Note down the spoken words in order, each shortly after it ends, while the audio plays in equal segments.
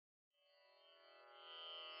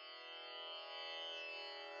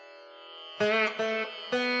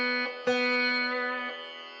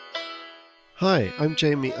Hi, I'm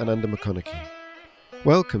Jamie Ananda McConaughey.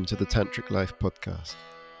 Welcome to the Tantric Life podcast,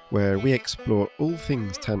 where we explore all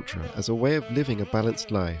things Tantra as a way of living a balanced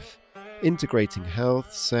life, integrating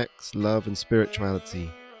health, sex, love, and spirituality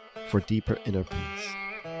for deeper inner peace.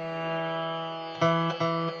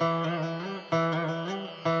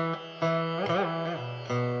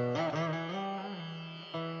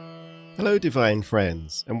 Hello, divine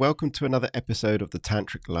friends, and welcome to another episode of the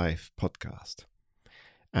Tantric Life podcast.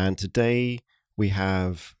 And today we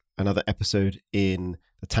have another episode in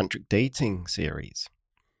the Tantric dating series.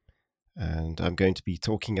 And I'm going to be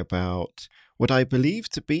talking about what I believe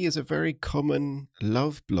to be is a very common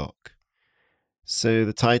love block. So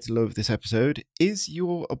the title of this episode is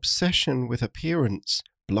Your Obsession with Appearance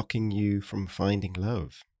Blocking You from Finding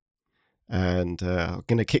Love? And I'm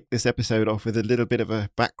going to kick this episode off with a little bit of a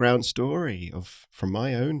background story from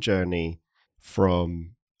my own journey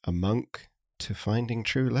from a monk to finding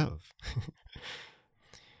true love.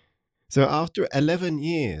 So after 11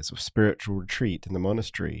 years of spiritual retreat in the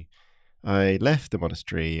monastery, I left the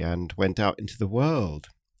monastery and went out into the world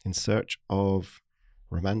in search of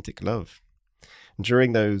romantic love. And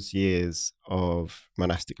during those years of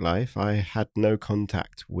monastic life, I had no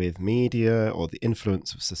contact with media or the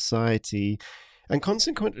influence of society, and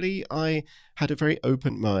consequently, I had a very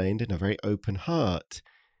open mind and a very open heart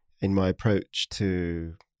in my approach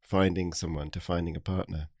to finding someone, to finding a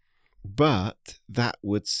partner. But that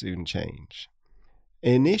would soon change.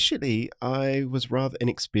 Initially, I was rather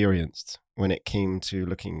inexperienced when it came to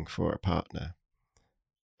looking for a partner.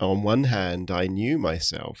 On one hand, I knew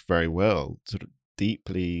myself very well, sort of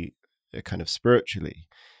deeply, kind of spiritually.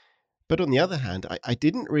 But on the other hand, I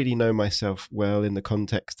didn't really know myself well in the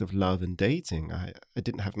context of love and dating. I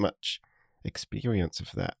didn't have much experience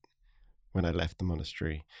of that when I left the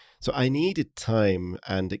monastery. So I needed time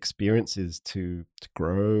and experiences to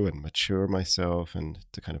grow and mature myself and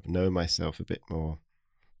to kind of know myself a bit more.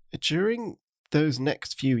 During those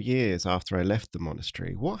next few years after I left the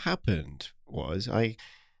monastery, what happened was I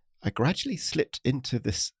gradually slipped into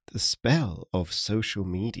the spell of social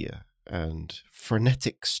media and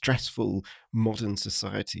frenetic, stressful modern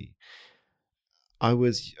society.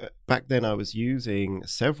 Back then I was using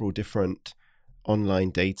several different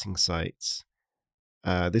online dating sites.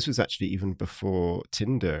 This was actually even before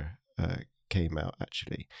Tinder came out,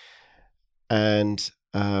 actually. And,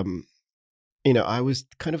 I was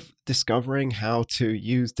kind of discovering how to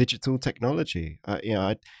use digital technology.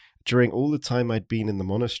 During all the time I'd been in the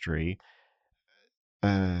monastery,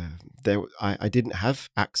 I didn't have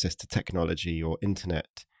access to technology or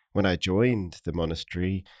internet. When I joined the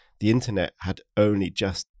monastery, the internet had only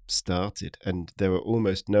just started and there were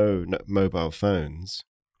almost no mobile phones.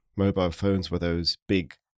 Mobile phones were those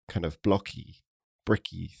big kind of blocky,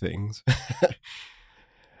 bricky things.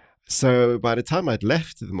 So by the time I'd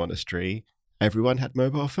left the monastery, everyone had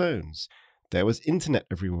mobile phones. There was internet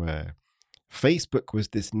everywhere. Facebook was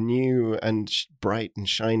this new and bright and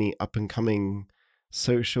shiny up and coming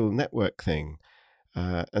social network thing.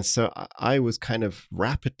 And so I was kind of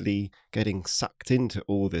rapidly getting sucked into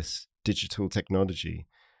all this digital technology.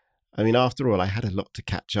 I mean, after all, I had a lot to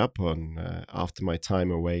catch up on after my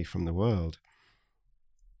time away from the world.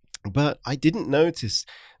 But I didn't notice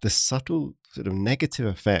the subtle sort of negative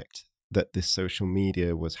effect that this social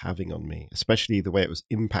media was having on me, especially the way it was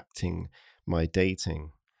impacting my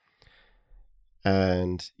dating.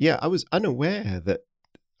 And yeah, I was unaware that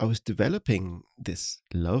I was developing this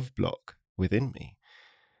love block within me.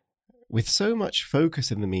 With so much focus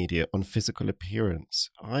in the media on physical appearance,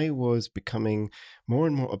 I was becoming more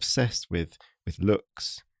and more obsessed with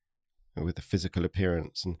looks, with the physical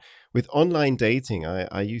appearance. And with online dating,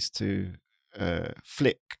 I used to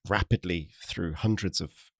flick rapidly through hundreds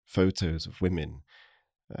of photos of women.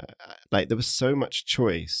 Like there was so much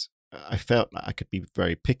choice. I felt like I could be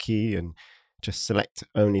very picky and just select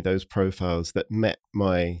only those profiles that met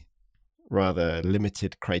my rather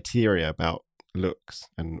limited criteria about looks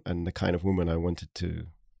and the kind of woman I wanted to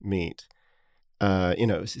meet.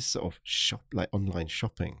 It's this sort of like online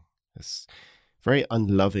shopping, this very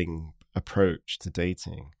unloving approach to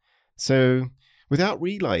dating. So without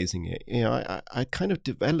realizing it, I kind of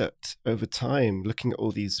developed over time looking at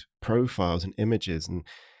all these profiles and images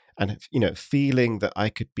and feeling that I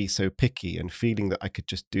could be so picky and feeling that I could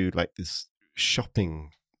just do like this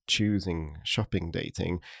shopping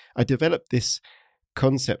dating. I developed this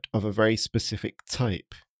concept of a very specific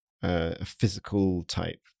type, a physical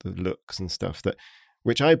type, the looks and stuff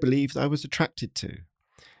which I believed I was attracted to.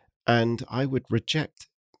 And I would reject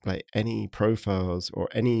like any profiles or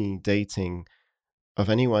any dating of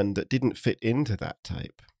anyone that didn't fit into that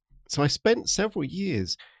type. So I spent several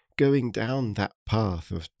years going down that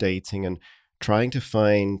path of dating and trying to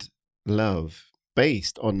find love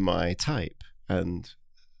based on my type and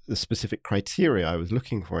the specific criteria I was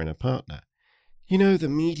looking for in a partner. You know, the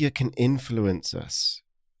media can influence us,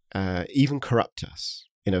 even corrupt us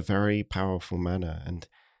in a very powerful manner. And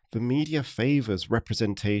the media favors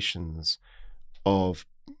representations of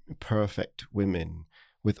perfect women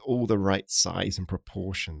with all the right size and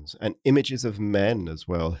proportions, and images of men as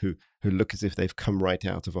well who look as if they've come right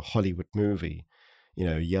out of a Hollywood movie. You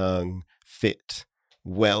know, young, fit,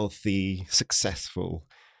 wealthy, successful.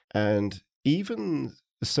 And even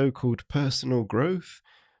the so-called personal growth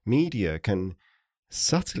media can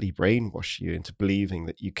subtly brainwash you into believing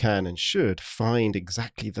that you can and should find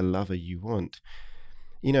exactly the lover you want.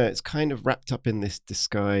 You know, it's kind of wrapped up in this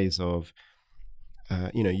disguise of,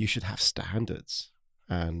 you should have standards,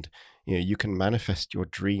 and, you can manifest your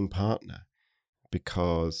dream partner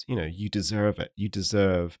because, you deserve it. You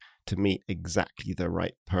deserve to meet exactly the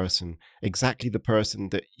right person, exactly the person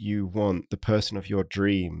that you want, the person of your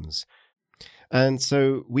dreams. And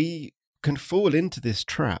so we can fall into this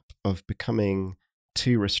trap of becoming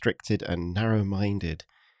too restricted and narrow minded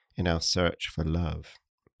in our search for love.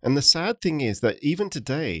 And the sad thing is that even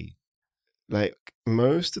today, like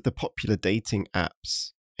most of the popular dating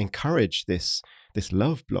apps encourage this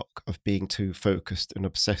love block of being too focused and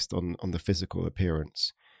obsessed on the physical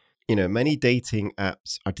appearance. Many dating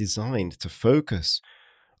apps are designed to focus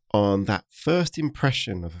on that first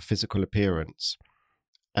impression of a physical appearance.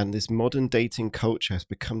 And this modern dating culture has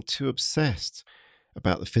become too obsessed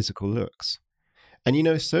about the physical looks.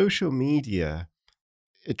 And social media,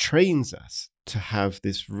 it trains us to have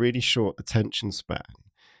this really short attention span.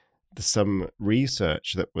 There's some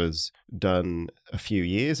research that was done a few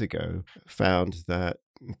years ago found that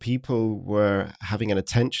people were having an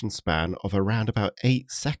attention span of around about 8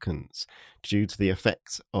 seconds due to the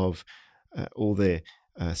effects of all the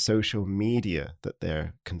social media that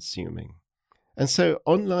they're consuming. And so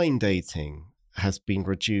online dating has been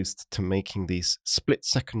reduced to making these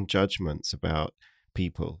split-second judgments about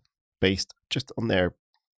people based just on their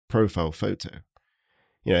profile photo.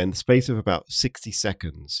 In the space of about 60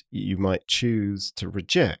 seconds, you might choose to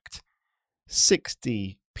reject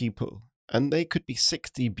 60 people. And they could be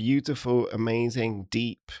 60 beautiful, amazing,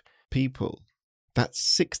 deep people. That's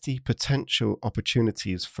 60 potential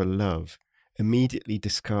opportunities for love immediately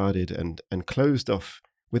discarded and closed off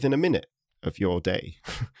within a minute of your day.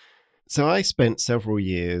 So I spent several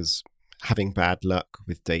years having bad luck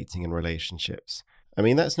with dating and relationships. I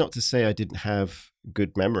mean, that's not to say I didn't have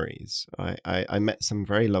good memories. I met some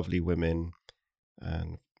very lovely women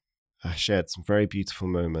and I shared some very beautiful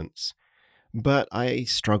moments, but I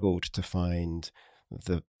struggled to find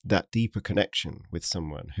that deeper connection with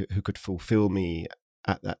someone who could fulfill me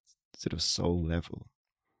at that sort of soul level.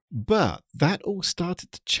 But that all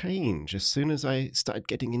started to change as soon as I started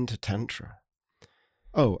getting into Tantra.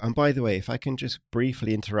 Oh, and by the way, if I can just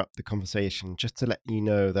briefly interrupt the conversation, just to let you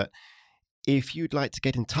know that if you'd like to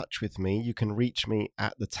get in touch with me, you can reach me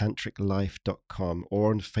at thetantriclife.com or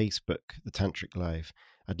on Facebook, The Tantric Life.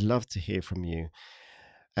 I'd love to hear from you.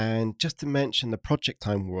 And just to mention the project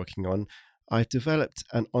I'm working on, I've developed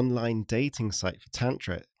an online dating site for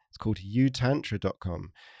Tantra. It's called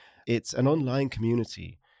E23.com. It's an online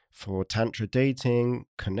community for Tantra dating,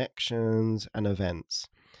 connections, and events.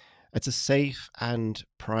 It's a safe and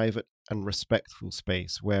private and respectful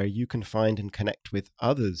space where you can find and connect with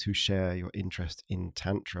others who share your interest in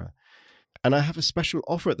Tantra. And I have a special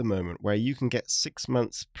offer at the moment where you can get 6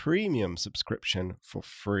 months premium subscription for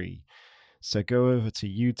free. So go over to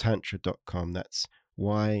youtantra.com. That's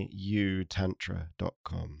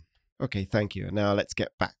youtantra.com. Okay, thank you. Now let's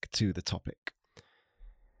get back to the topic.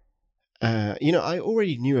 I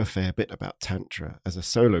already knew a fair bit about Tantra as a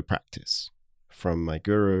solo practice from my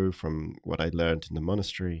guru, from what I learned in the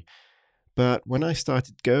monastery. But when I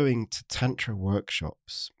started going to Tantra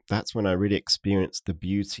workshops, that's when I really experienced the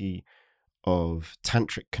beauty of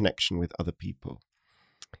tantric connection with other people.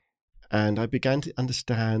 And I began to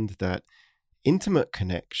understand that intimate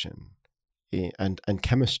connection and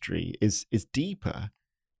chemistry is deeper,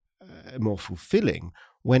 more fulfilling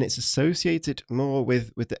when it's associated more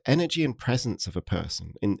with the energy and presence of a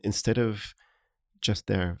person instead of just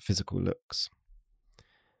their physical looks.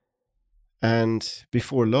 And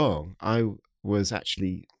before long, I was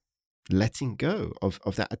actually letting go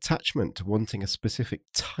of that attachment to wanting a specific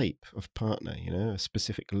type of partner, a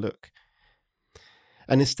specific look.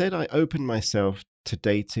 And instead, I opened myself to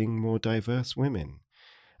dating more diverse women.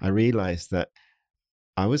 I realized that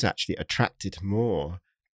I was actually attracted more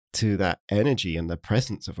to that energy and the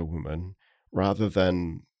presence of a woman rather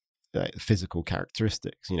than physical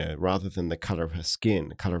characteristics, rather than the color of her skin,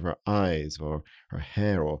 the color of her eyes, or her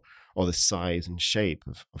hair, or the size and shape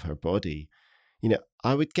of her body.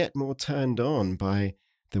 I would get more turned on by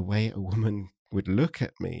the way a woman would look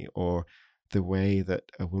at me, or the way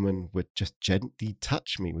that a woman would just gently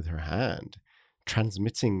touch me with her hand,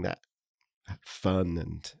 transmitting that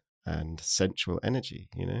fun and sensual energy.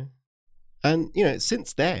 And,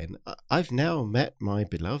 since then, I've now met my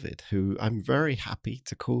beloved, who I'm very happy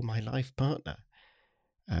to call my life partner.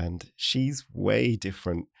 And she's way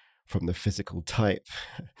different from the physical type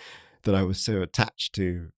that I was so attached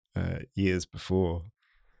to years before.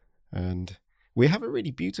 And we have a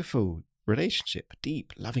really beautiful relationship, a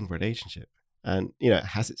deep, loving relationship. And, it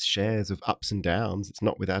has its shares of ups and downs. It's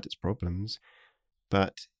not without its problems,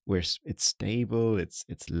 but it's stable, it's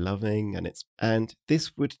loving, and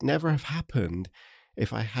this would never have happened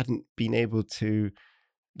if I hadn't been able to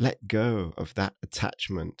let go of that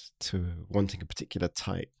attachment to wanting a particular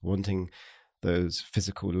type, wanting those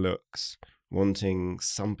physical looks, wanting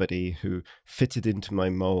somebody who fitted into my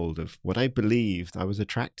mold of what I believed I was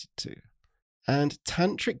attracted to. And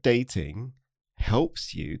tantric dating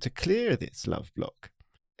helps you to clear this love block.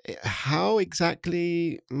 How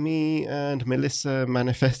exactly me and Melissa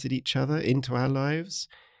manifested each other into our lives,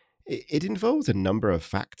 it involves a number of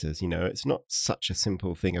factors. It's not such a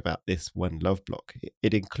simple thing about this one love block.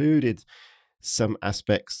 It included some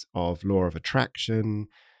aspects of law of attraction,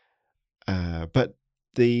 but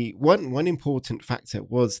the one important factor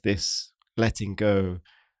was this letting go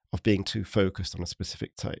of being too focused on a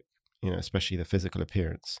specific type, especially the physical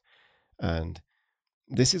appearance. And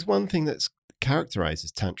this is one thing that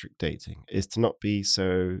characterizes tantric dating, is to not be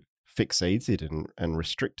so fixated and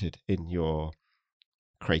restricted in your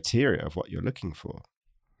criteria of what you're looking for.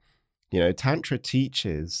 Tantra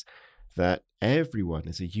teaches that everyone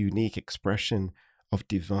is a unique expression of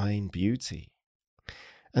divine beauty.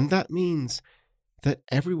 And that means that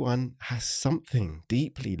everyone has something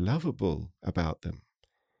deeply lovable about them.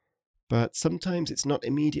 But sometimes it's not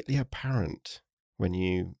immediately apparent when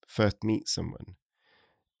you first meet someone.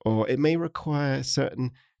 Or it may require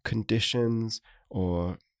certain conditions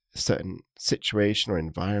or a certain situation or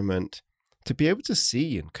environment to be able to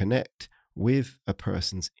see and connect with a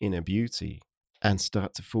person's inner beauty and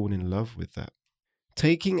start to fall in love with that.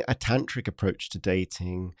 Taking a tantric approach to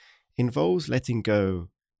dating involves letting go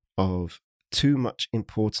of too much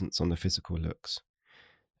importance on the physical looks.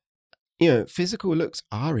 Physical looks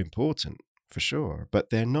are important, for sure, but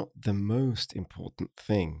they're not the most important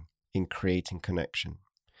thing in creating connection.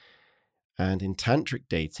 And in tantric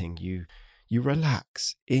dating, you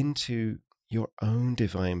relax into your own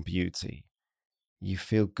divine beauty. You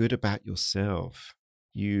feel good about yourself.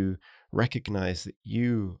 You recognize that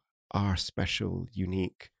you are special,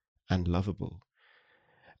 unique, and lovable.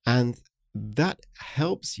 And that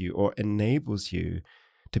helps you or enables you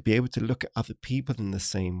to be able to look at other people in the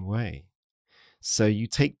same way. So you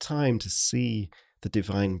take time to see the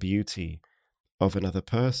divine beauty of another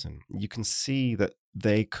person. You can see that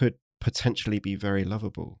they could potentially be very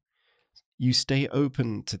lovable. You stay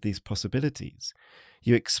open to these possibilities.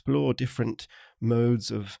 You explore different modes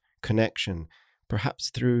of connection, perhaps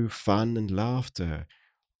through fun and laughter,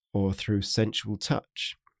 or through sensual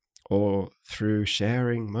touch, or through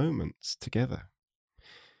sharing moments together.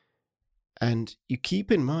 And you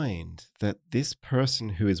keep in mind that this person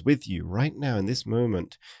who is with you right now in this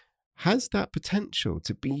moment has that potential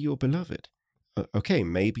to be your beloved. Okay,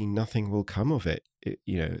 maybe nothing will come of it.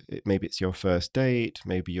 Maybe it's your first date.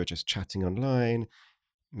 Maybe you're just chatting online.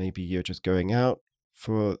 Maybe you're just going out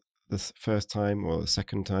for the first time or the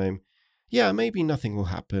second time. Yeah, maybe nothing will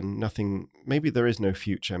happen. Maybe there is no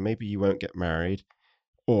future. Maybe you won't get married.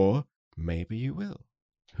 Or maybe you will.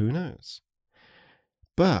 Who knows?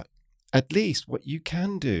 But at least what you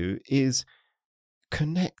can do is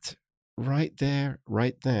connect right there,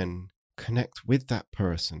 right then. Connect with that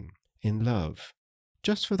person in love.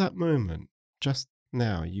 Just for that moment, just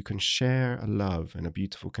now, you can share a love and a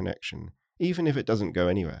beautiful connection, even if it doesn't go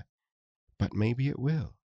anywhere. But maybe it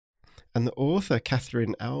will. And the author,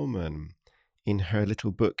 Catherine Allman, in her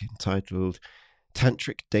little book entitled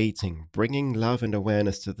Tantric Dating, Bringing Love and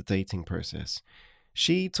Awareness to the Dating Process,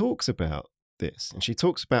 she talks about this. And she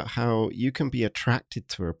talks about how you can be attracted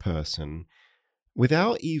to a person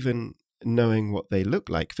without even knowing what they look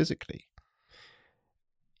like physically.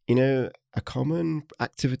 A common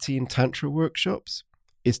activity in Tantra workshops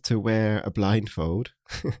is to wear a blindfold,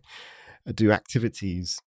 do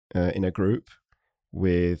activities in a group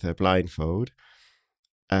with a blindfold.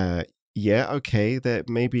 yeah, okay, that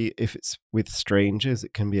maybe if it's with strangers,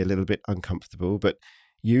 it can be a little bit uncomfortable, but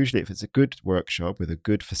usually if it's a good workshop with a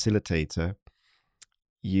good facilitator,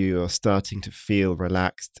 you're starting to feel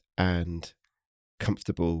relaxed and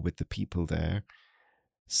comfortable with the people there.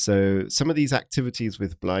 So some of these activities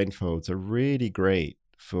with blindfolds are really great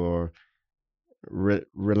for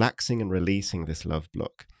relaxing and releasing this love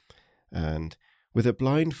block. And with a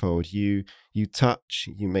blindfold, you touch,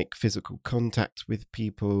 you make physical contact with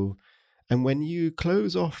people, and when you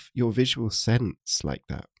close off your visual sense like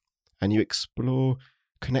that, and you explore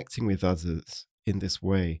connecting with others in this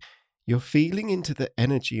way, you're feeling into the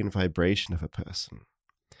energy and vibration of a person.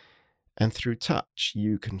 And through touch,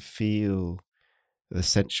 you can feel the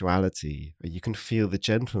sensuality, or you can feel the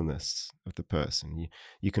gentleness of the person.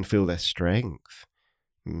 You can feel their strength.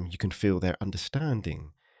 You can feel their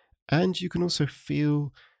understanding. And you can also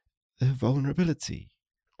feel their vulnerability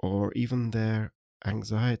or even their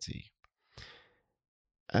anxiety.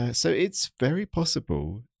 So it's very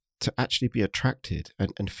possible to actually be attracted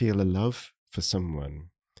and feel a love for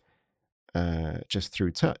someone just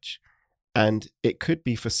through touch. And it could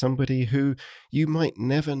be for somebody who you might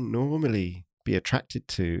never normally be attracted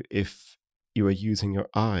to if you are using your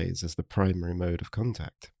eyes as the primary mode of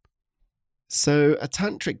contact. So a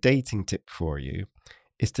tantric dating tip for you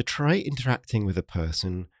is to try interacting with a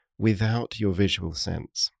person without your visual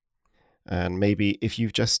sense. And maybe if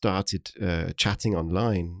you've just started chatting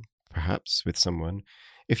online, perhaps with someone,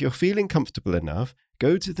 if you're feeling comfortable enough,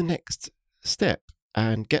 go to the next step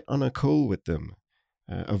and get on a call with them,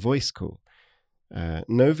 a voice call.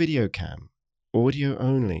 No video cam, audio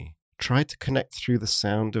only. Try to connect through the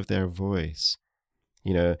sound of their voice.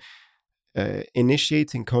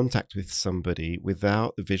 Initiating contact with somebody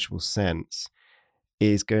without the visual sense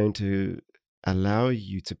is going to allow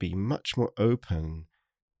you to be much more open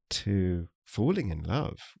to falling in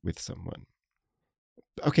love with someone.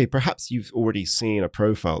 Okay, perhaps you've already seen a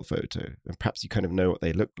profile photo and perhaps you kind of know what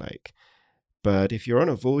they look like. But if you're on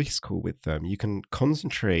a voice call with them, you can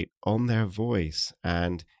concentrate on their voice.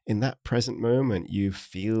 And in that present moment, you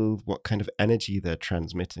feel what kind of energy they're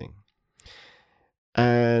transmitting.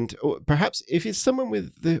 And perhaps if it's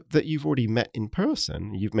someone that you've already met in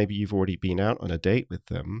person, maybe you've already been out on a date with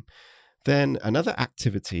them, then another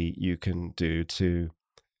activity you can do to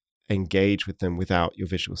engage with them without your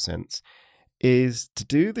visual sense is to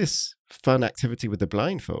do this fun activity with the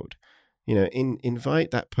blindfold.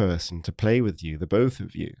 Invite that person to play with you, the both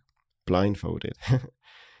of you, blindfolded.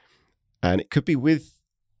 And it could be with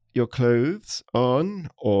your clothes on,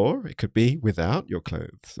 or it could be without your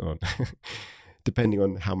clothes on, depending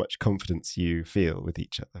on how much confidence you feel with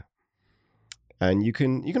each other. And you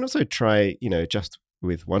can also try, just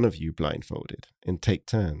with one of you blindfolded and take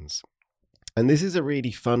turns. And this is a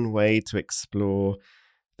really fun way to explore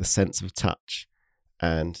the sense of touch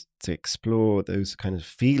and to explore those kind of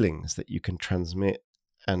feelings that you can transmit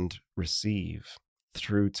and receive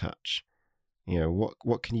through touch.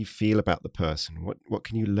 What can you feel about the person? What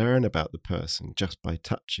can you learn about the person just by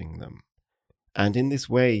touching them? And in this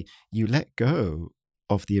way, you let go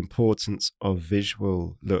of the importance of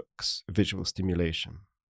visual looks, visual stimulation.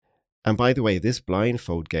 And by the way, this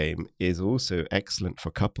blindfold game is also excellent for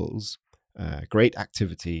couples. Great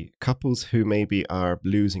activity, couples who maybe are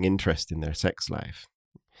losing interest in their sex life.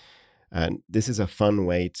 And this is a fun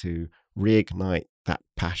way to reignite that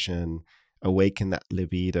passion, awaken that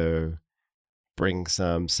libido, bring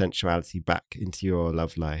some sensuality back into your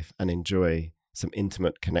love life, and enjoy some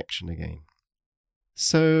intimate connection again.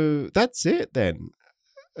 So that's it then.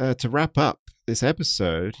 To wrap up this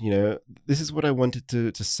episode, this is what I wanted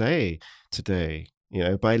to say today.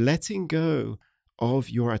 By letting go of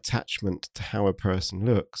your attachment to how a person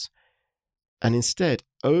looks, and instead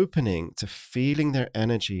opening to feeling their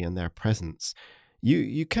energy and their presence,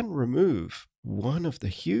 you can remove one of the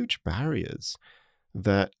huge barriers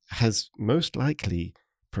that has most likely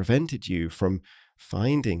prevented you from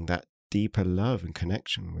finding that deeper love and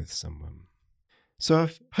connection with someone. So I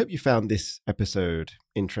hope you found this episode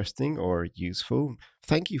interesting or useful.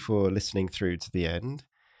 Thank you for listening through to the end.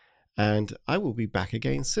 And I will be back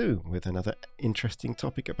again soon with another interesting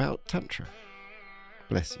topic about Tantra.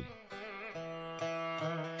 Bless you.